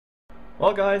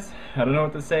Well guys, I don't know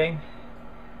what to say.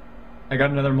 I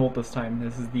got another molt this time.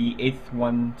 This is the 8th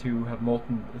one to have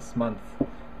molten this month.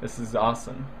 This is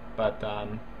awesome. But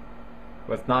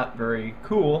what's not very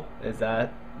cool is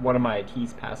that one of my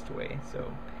ITs passed away,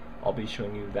 so I'll be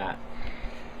showing you that.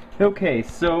 Okay,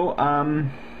 so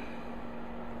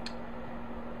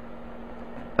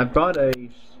I've got a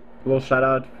little shout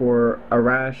out for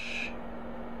Arash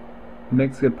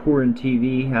Mexikapuran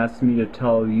TV. He asked me to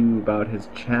tell you about his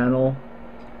channel.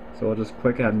 So I'll just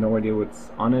click. I have no idea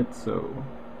what's on it, so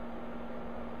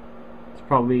it's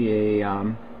probably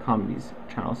a comedies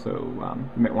channel, so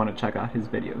you might want to check out his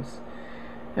videos.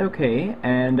 Okay,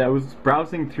 and I was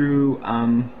browsing through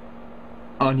on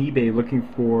eBay looking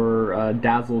for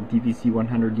Dazzle DVC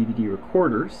 100 DVD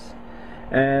recorders,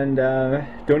 and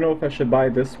don't know if I should buy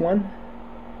this one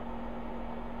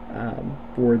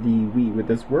for the Wii. Would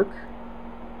this work?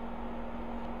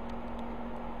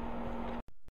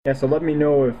 Yeah, so let me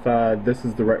know if this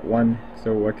is the right one,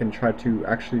 so I can try to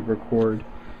actually record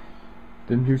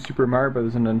the new Super Mario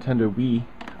Bros. And Nintendo Wii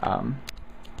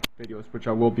videos, which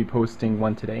I will be posting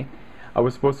one today. I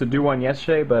was supposed to do one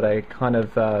yesterday, but I kind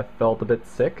of felt a bit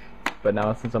sick. But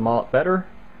now, since I'm a lot better,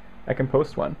 I can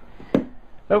post one.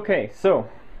 Okay, so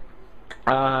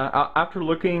after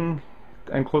looking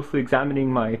and closely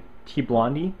examining my T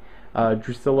Blondie,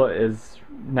 Drusilla is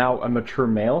now a mature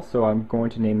male, so I'm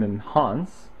going to name him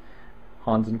Hans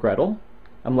and Gretel.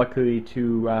 I'm lucky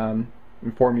to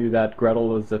inform you that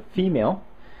Gretel is a female.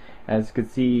 As you can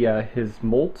see, his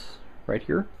molt right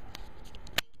here.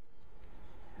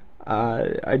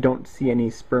 I don't see any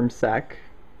sperm sac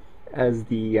as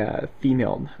the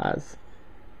female has.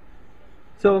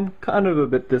 So I'm kind of a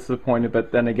bit disappointed,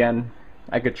 but then again,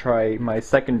 I could try my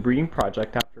second breeding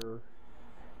project after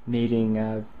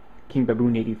mating King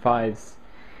Baboon 85's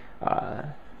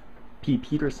P.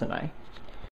 Petersoni.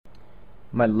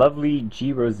 My lovely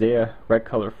G. rosea red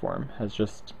color form has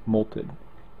just molted.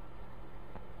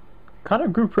 Kind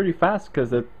of grew pretty fast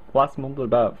because it last molted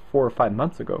about 4 or 5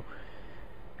 months ago.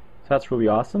 So that's really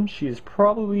awesome. She's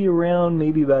probably around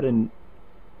maybe about an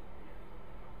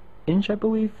inch, I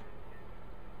believe.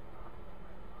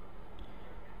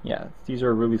 Yeah, these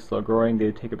are really slow growing.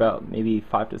 They take about maybe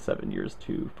 5 to 7 years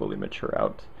to fully mature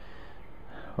out.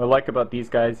 What I like about these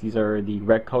guys, these are the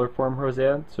red color form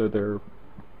rosea, so they're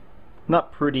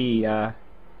not pretty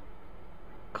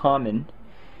common,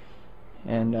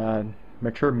 and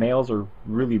mature males are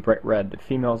really bright red. The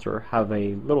females have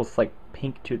a little slight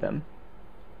pink to them,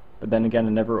 but then again, I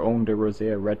never owned a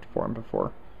rosea red form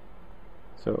before,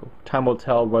 so time will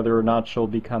tell whether or not she'll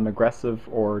become aggressive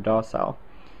or docile.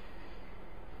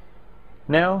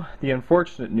 Now, the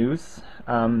unfortunate news,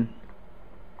 my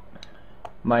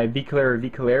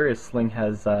avicularia sling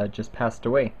has just passed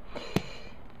away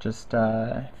just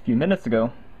a few minutes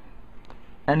ago.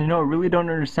 And you know, I really don't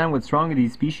understand what's wrong with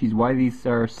these species, why these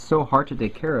are so hard to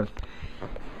take care of.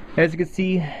 As you can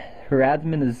see, her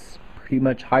abdomen is pretty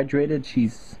much hydrated.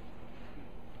 She's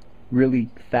really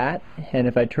fat, and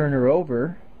if I turn her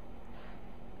over,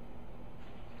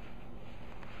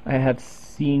 I have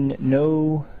seen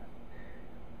no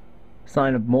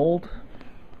sign of mold.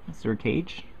 It's her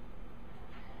cage.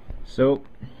 So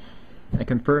I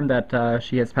confirm that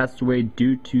she has passed away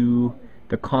due to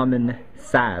the common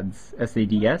SADS,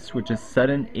 S-A-D-S, which is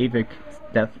sudden avic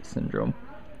death syndrome.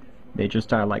 They just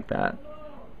die like that.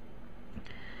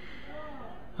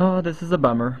 Oh, this is a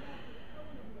bummer.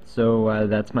 So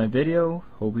that's my video.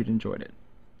 Hope you enjoyed it.